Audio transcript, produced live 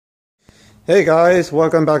Hey guys,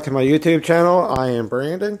 welcome back to my YouTube channel. I am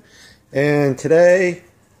Brandon, and today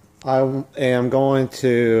I am going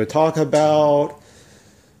to talk about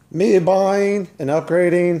me buying and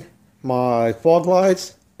upgrading my fog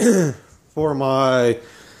lights for my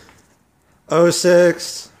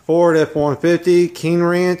 '06 Ford F-150 King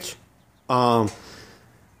Ranch.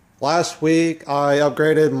 Last week I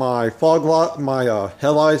upgraded my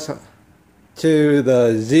headlights to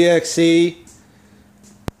the ZXC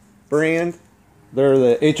brand. They're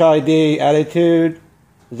the HID Attitude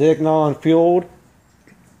Xenon fueled.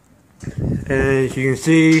 And as you can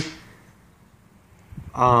see, it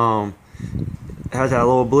has that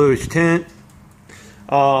little bluish tint.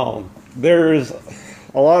 There's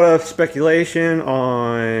a lot of speculation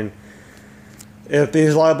on if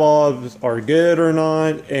these light bulbs are good or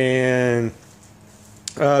not. And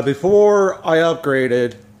before I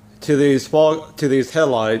upgraded to these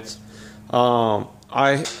headlights,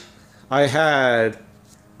 I had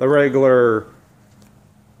the regular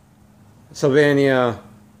Sylvania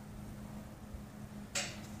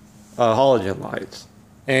halogen lights,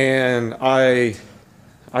 and I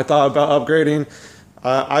thought about upgrading.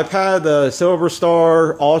 I've had the Silver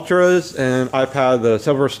Star Ultras, and I've had the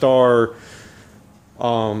Silver Star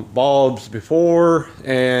bulbs before,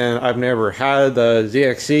 and I've never had the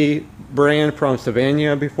ZXC brand from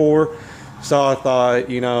Sylvania before. So I thought,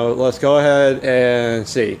 let's go ahead and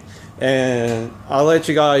see. And I'll let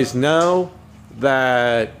you guys know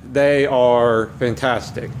that they are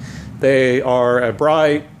fantastic. They are a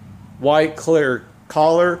bright, white, clear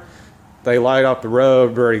color. They light up the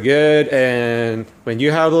road very good. And when you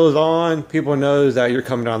have those on, people know that you're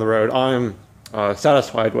coming down the road. I'm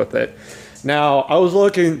satisfied with it. Now, I was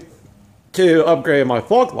looking to upgrade my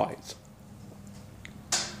fog lights.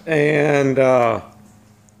 And I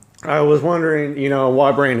was wondering,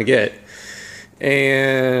 what brand to get.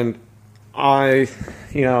 And I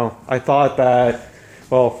thought that,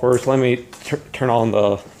 well, first let me turn on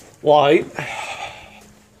the light.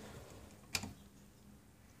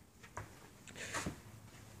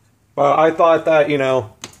 But I thought that,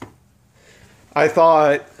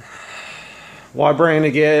 what brand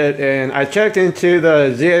to get, and I checked into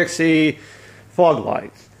the ZXC fog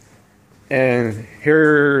lights. And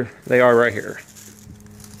here they are right here.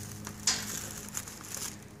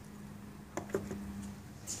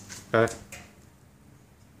 Okay.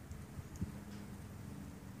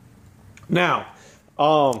 Now,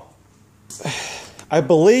 I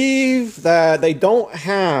believe that they don't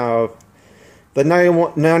have the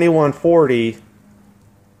 9140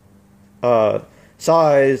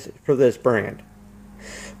 size for this brand,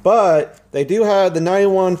 but they do have the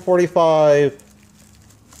 9145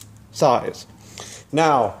 size.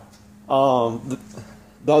 Now,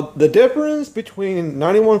 the difference between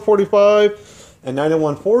 9145 and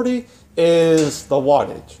 9140 is the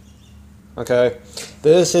wattage. Okay,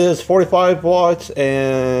 this is 45 watts,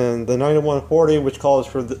 and the 9140, which calls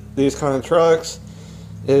for these kind of trucks,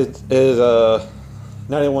 is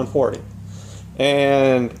 9140.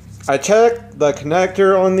 And I checked the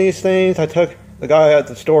connector on these things. The guy at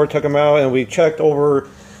the store took them out, and we checked over,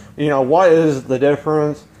 what is the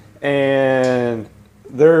difference, and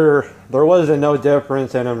there wasn't no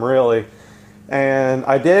difference in them really. And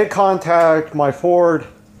I did contact my Ford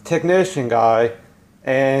technician guy,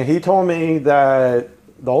 and he told me that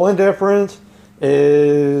the only difference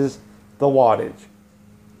is the wattage.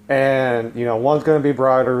 And, one's going to be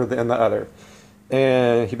brighter than the other.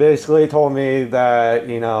 And he basically told me that,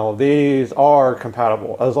 these are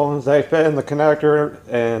compatible. As long as they fit in the connector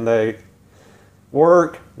and they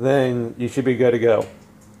work, then you should be good to go.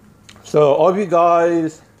 So all of you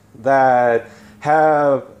guys that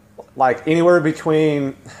have like anywhere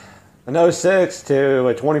between an 06 to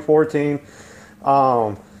a 2014,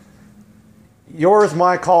 yours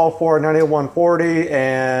might call for a 9140,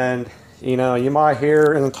 and you might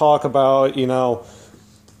hear and talk about, and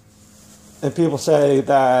people say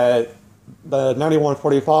that the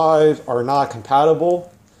 9145s are not compatible,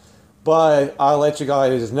 but I'll let you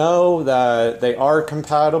guys know that they are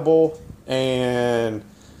compatible. And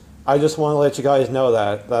I just want to let you guys know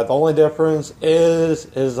that the only difference is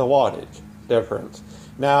the wattage difference.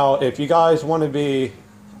 Now, if you guys want to be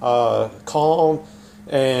calm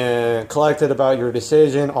and collected about your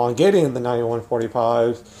decision on getting the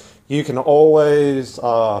 9145s, you can always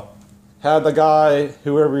have the guy,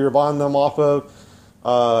 whoever you're buying them off of,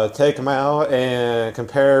 take them out and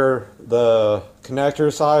compare the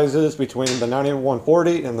connector sizes between the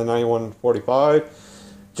 9140 and the 9145,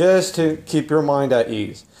 just to keep your mind at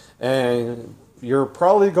ease. And you're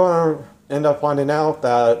probably going to end up finding out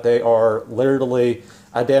that they are literally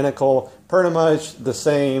identical, pretty much the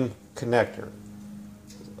same connector.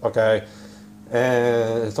 Okay,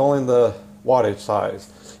 and it's only the wattage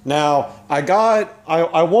size. Now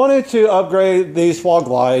I wanted to upgrade these fog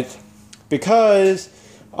lights because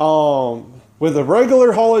with the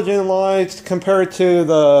regular halogen lights compared to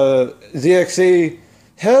the ZXC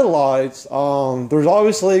headlights, there's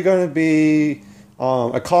obviously going to be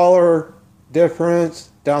a color difference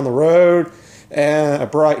down the road and a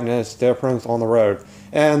brightness difference on the road.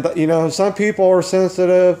 And you know, some people are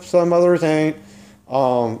sensitive, some others ain't.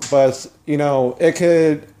 But you know, it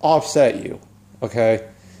could offset you. Okay,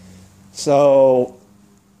 so,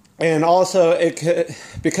 and also it could,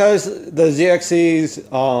 because the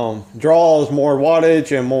ZXCs draws more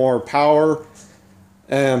wattage and more power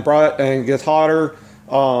and gets hotter.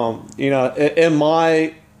 You know, it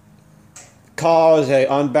might cause a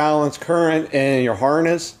unbalanced current in your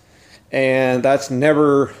harness, and that's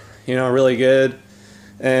never, you know, really good.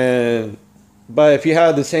 But if you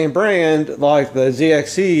have the same brand like the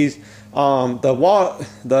ZXCs,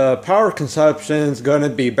 the power consumption is going to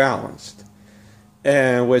be balanced,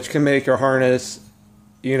 and which can make your harness,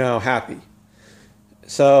 you know, happy.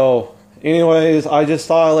 So, anyways, I just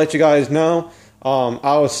thought I'd let you guys know.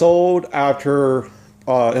 I was sold after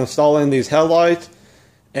installing these headlights,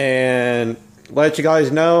 and let you guys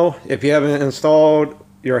know, if you haven't installed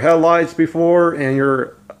your headlights before in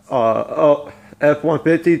your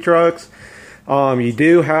F-150 trucks, you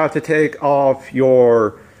do have to take off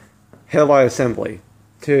your headlight assembly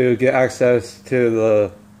to get access to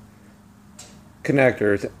the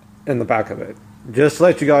connectors in the back of it. Just to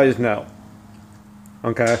let you guys know.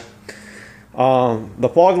 Okay. The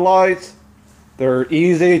fog lights, they're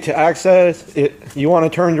easy to access. You want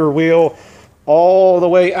to turn your wheel all the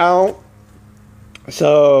way out,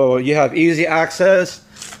 so you have easy access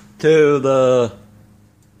to the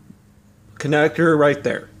connector right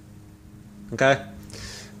there. Okay,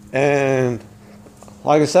 and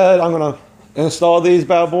like I said, I'm gonna install these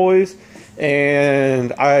bad boys,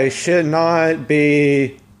 and I should not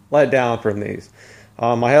be let down from these.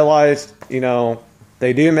 My headlights, you know,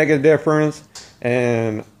 they do make a difference,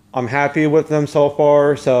 and I'm happy with them so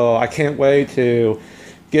far. So I can't wait to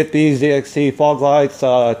get these ZXC fog lights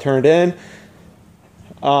turned in.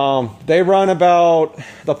 They run about,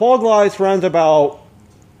 the fog lights runs about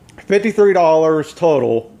 $53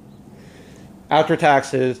 total after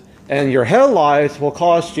taxes, and your headlights will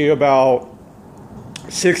cost you about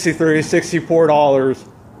 $63, $64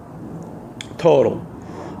 total.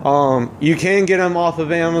 You can get them off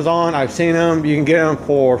of Amazon. I've seen them. You can get them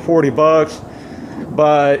for 40 bucks,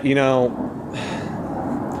 but you know,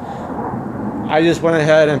 I just went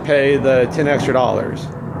ahead and paid the $10 extra.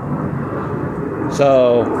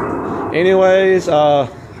 So anyways,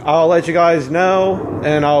 I'll let you guys know,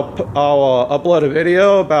 and I'll upload a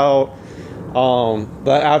video about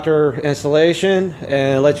the after installation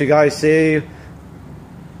and let you guys see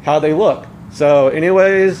how they look. So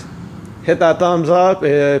anyways, hit that thumbs up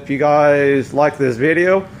if you guys like this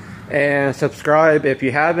video, and subscribe if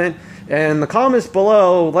you haven't. And in the comments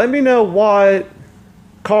below, let me know what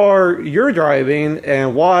car you're driving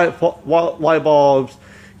and what light bulbs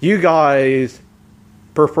you guys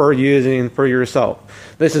prefer using for yourself.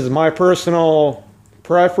 This is my personal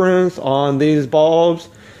preference on these bulbs,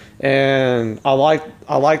 and I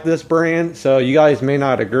like this brand. So you guys may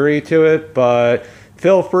not agree to it, but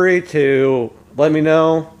feel free to let me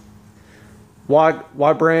know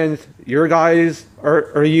what brands your guys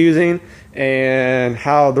are using and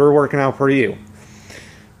how they're working out for you.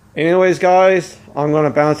 Anyways, guys, I'm gonna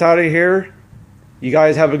bounce out of here. You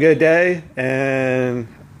guys have a good day, and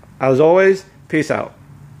as always, peace out.